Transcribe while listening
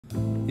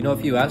You know,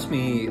 if you asked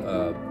me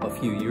a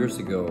few years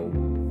ago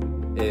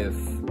if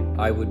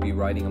I would be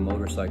riding a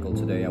motorcycle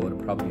today, I would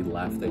have probably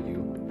laughed at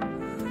you.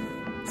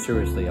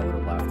 Seriously, I would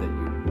have laughed at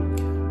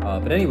you.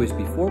 But anyways,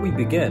 before we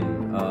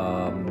begin,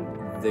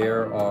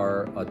 there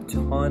are a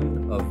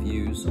ton of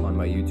views on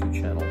my YouTube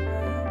channel.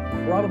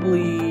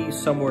 Probably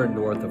somewhere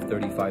north of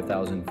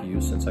 35,000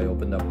 views since I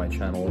opened up my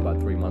channel about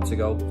 3 months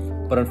ago.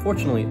 But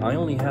unfortunately, I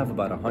only have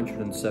about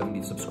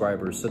 170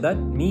 subscribers. So that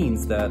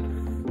means that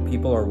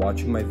people are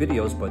watching my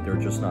videos, but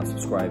they're just not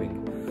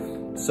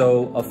subscribing.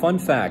 So a fun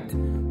fact,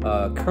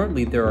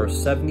 currently there are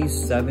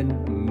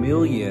 77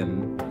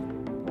 million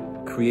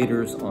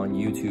creators on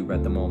YouTube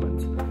at the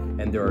moment.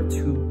 And there are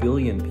 2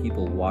 billion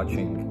people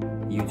watching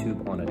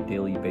YouTube on a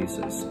daily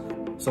basis.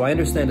 So I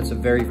understand it's a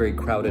very, very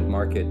crowded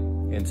market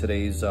in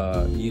today's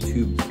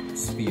YouTube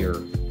sphere.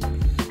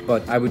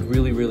 But I would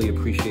really, really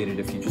appreciate it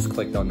if you just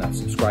clicked on that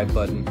subscribe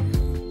button.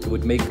 It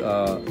would make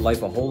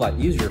life a whole lot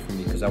easier for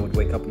me because I would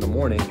wake up in the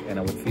morning and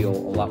I would feel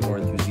a lot more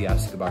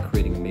enthusiastic about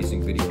creating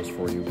amazing videos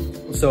for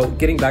you. So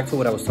getting back to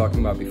what I was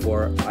talking about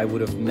before, I would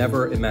have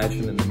never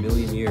imagined in a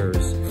million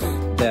years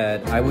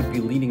that I would be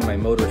leaning my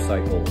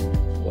motorcycle.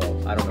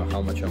 Well, I don't know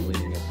how much I'm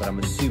leaning it, but I'm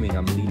assuming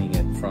I'm leaning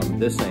it from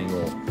this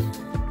angle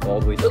all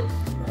the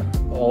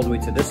way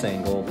to this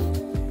angle.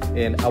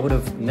 And I would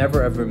have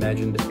never ever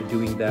imagined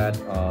doing that.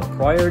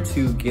 Prior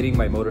to getting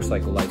my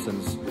motorcycle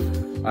license,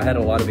 I had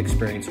a lot of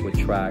experience with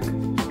track.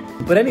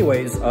 But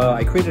anyways,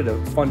 I created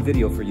a fun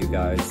video for you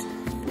guys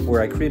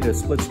where I created a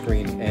split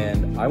screen,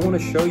 and I want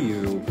to show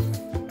you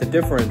the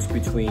difference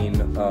between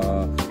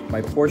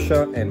my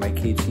Porsche and my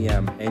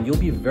KTM. And you'll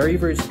be very,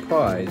 very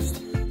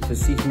surprised to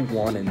see who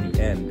won in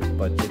the end,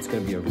 but it's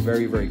going to be a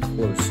very, very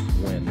close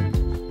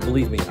win.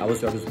 Believe me, I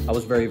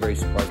was very, very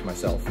surprised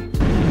myself.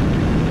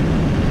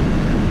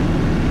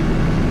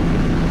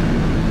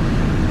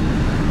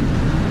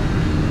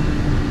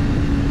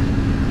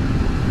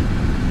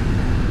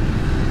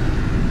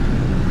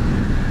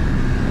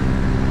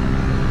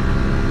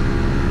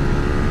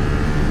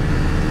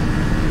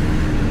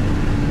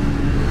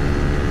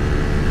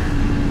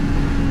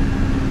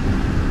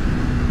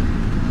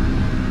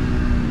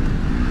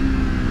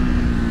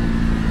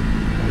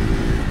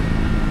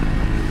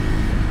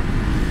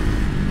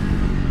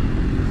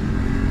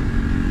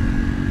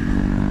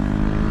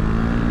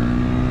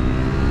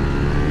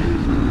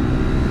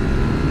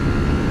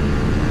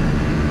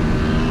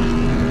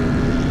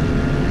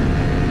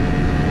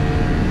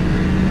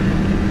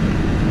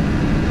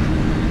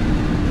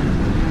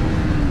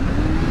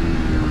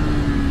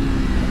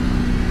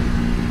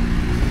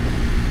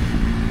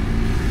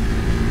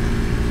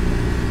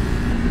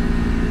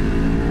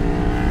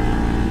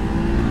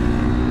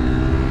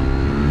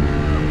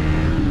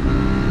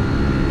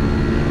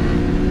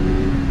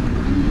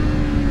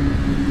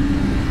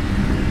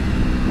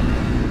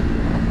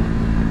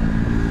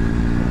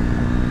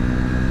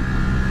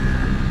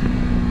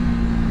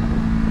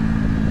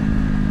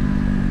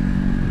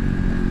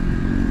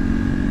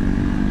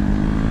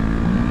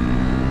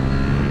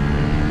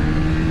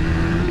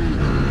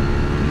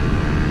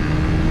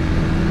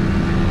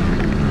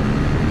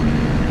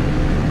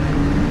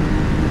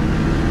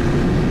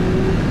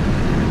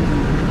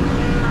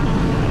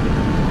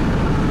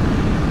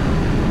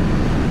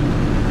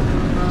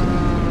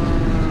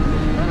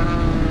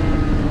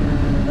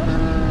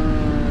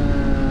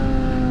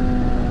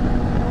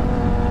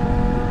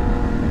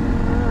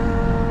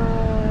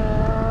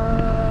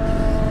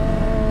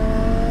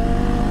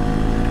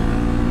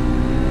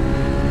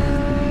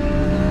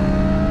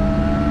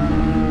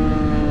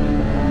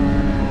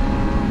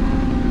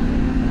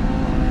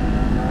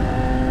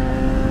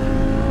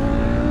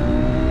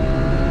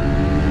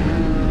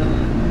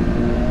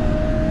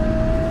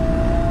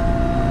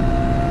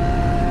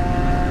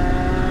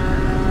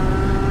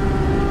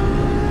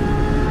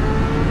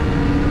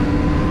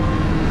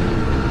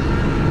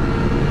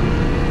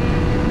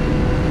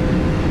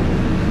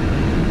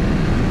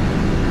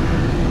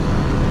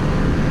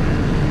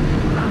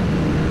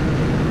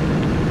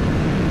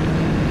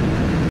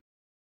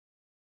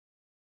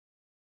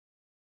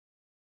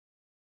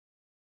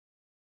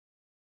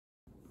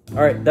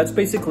 All right, that's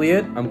basically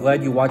it. I'm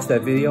glad you watched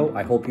that video.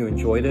 I hope you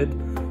enjoyed it.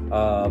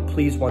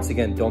 Please, once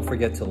again, don't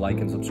forget to like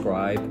and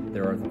subscribe.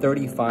 There are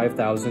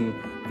 35,000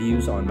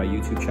 views on my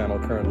YouTube channel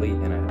currently,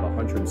 and I have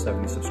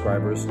 170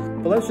 subscribers.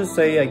 But let's just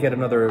say I get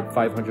another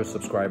 500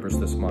 subscribers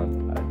this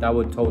month. That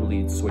would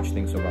totally switch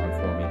things around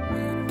for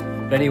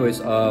me. But anyways,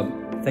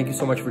 thank you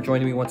so much for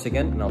joining me once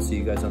again, and I'll see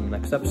you guys on the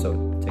next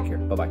episode. Take care.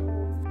 Bye-bye.